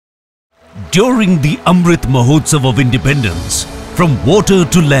During the Amrit Mahotsav of independence, from water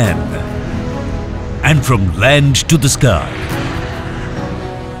to land, and from land to the sky,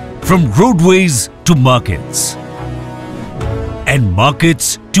 from roadways to markets, and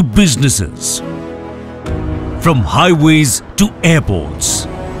markets to businesses, from highways to airports,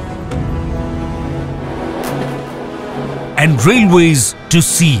 and railways to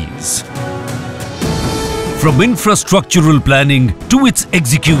seas, from infrastructural planning to its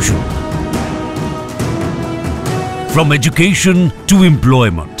execution, from education to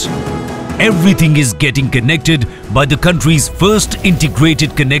employment. Everything is getting connected by the country's first integrated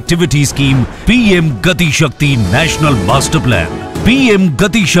connectivity scheme, PM Gati Shakti National Master Plan. PM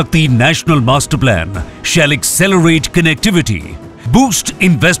Gati Shakti National Master Plan shall accelerate connectivity, boost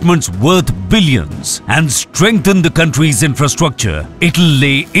investments worth billions, and strengthen the country's infrastructure. It'll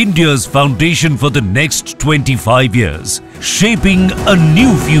lay India's foundation for the next 25 years, shaping a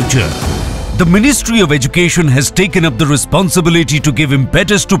new future. The Ministry of Education has taken up the responsibility to give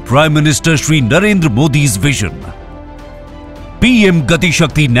impetus to Prime Minister Shri Narendra Modi's vision. PM Gati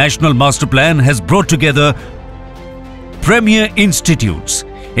Shakti National Master Plan has brought together premier institutes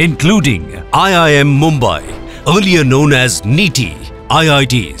including IIM Mumbai, earlier known as NITs,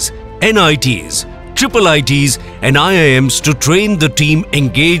 IITs, NITs, IIITs and IIMs to train the team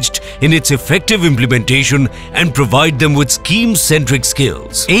engaged in its effective implementation and provide them with scheme-centric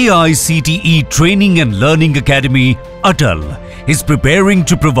skills. AICTE Training and Learning Academy, ATAL, is preparing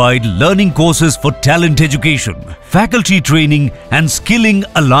to provide learning courses for talent education, faculty training and skilling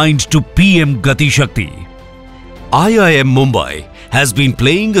aligned to PM Gati Shakti. IIM Mumbai has been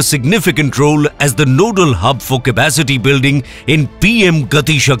playing a significant role as the nodal hub for capacity building in PM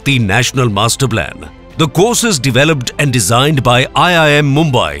Gati Shakti National Master Plan. The courses developed and designed by IIM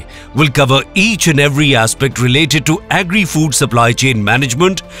Mumbai will cover each and every aspect related to agri-food supply chain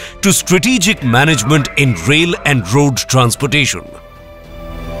management to strategic management in rail and road transportation.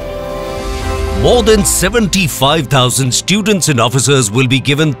 More than 75,000 students and officers will be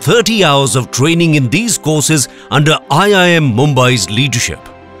given 30 hours of training in these courses under IIM Mumbai's leadership.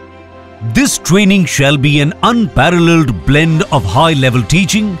 This training shall be an unparalleled blend of high-level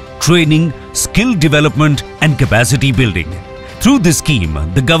teaching, training, skill development and capacity building. Through this scheme,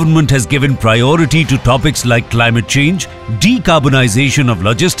 the government has given priority to topics like climate change, decarbonization of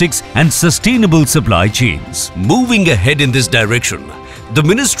logistics and sustainable supply chains. Moving ahead in this direction, the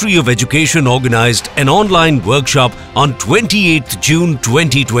Ministry of Education organized an online workshop on 28th June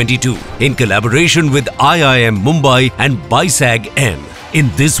 2022 in collaboration with IIM Mumbai and BISAG-N. In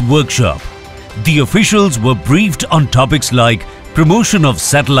this workshop, the officials were briefed on topics like promotion of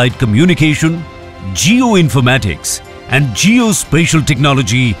satellite communication, geoinformatics and geospatial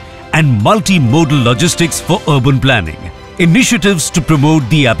technology and multi-modal logistics for urban planning. Initiatives to promote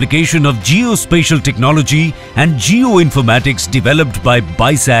the application of geospatial technology and geoinformatics developed by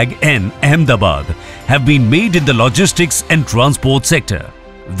BISAG-N Ahmedabad have been made in the logistics and transport sector.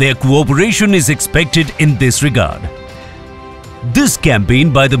 Their cooperation is expected in this regard. This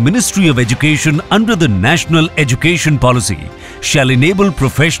campaign by the Ministry of Education under the National Education Policy shall enable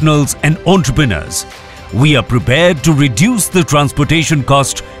professionals and entrepreneurs. We are prepared to reduce the transportation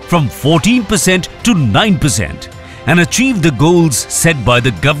cost from 14% to 9%. and achieve the goals set by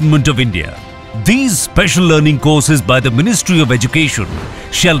the Government of India. These special learning courses by the Ministry of Education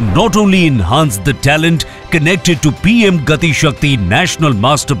shall not only enhance the talent connected to PM Gati Shakti National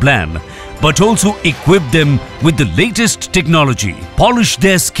Master Plan, but also equip them with the latest technology, polish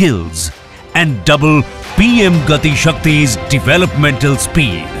their skills, and double PM Gati Shakti's developmental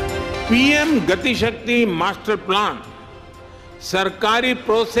speed. PM Gati Shakti Master Plan सरकारी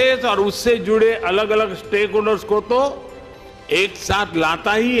process और उससे जुड़े अलग अलग stake holders को तो एक साथ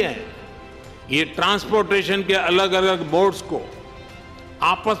लाता ही है। ये ट्रांसपोर्टेशन के अलग अलग बोर्ड्स को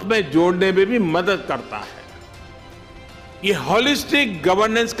आपस में जोड़ने में भी मदद करता है। ये होलिस्टिक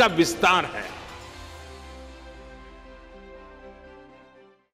गवर्नेंस का विस्तार है।